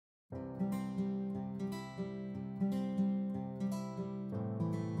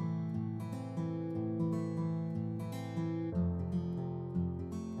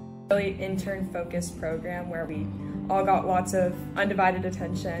Really intern-focused program where we all got lots of undivided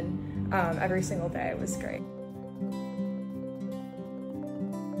attention every single day. It was great.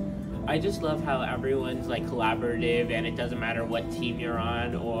 I just love how everyone's like collaborative, and it doesn't matter what team you're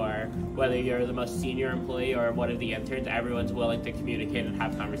on or whether you're the most senior employee or one of the interns, everyone's willing to communicate and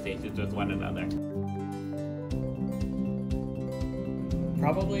have conversations with one another.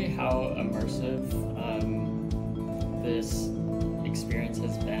 Probably how immersive this experience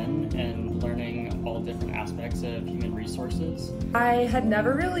has been, and learning all different aspects of human resources. I had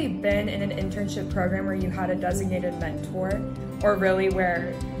never really been in an internship program where you had a designated mentor, or really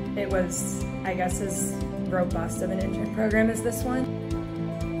where it was, I guess, as robust of an intern program as this one.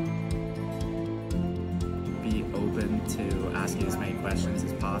 Be open to asking as many questions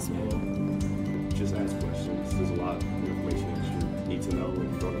as possible. Just ask questions. There's a lot of information that you need to know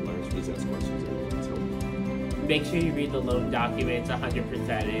and grow to learn, so just ask questions and it's helpful. Make sure you read the loan documents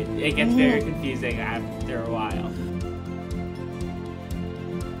 100%. It gets very confusing after a while.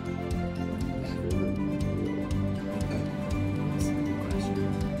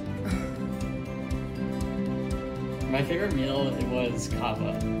 My favorite meal, it was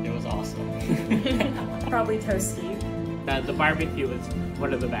kava. It was awesome. Probably toasty. The barbecue was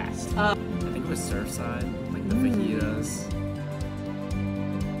one of the best. I think it was Surfside, like the fajitas.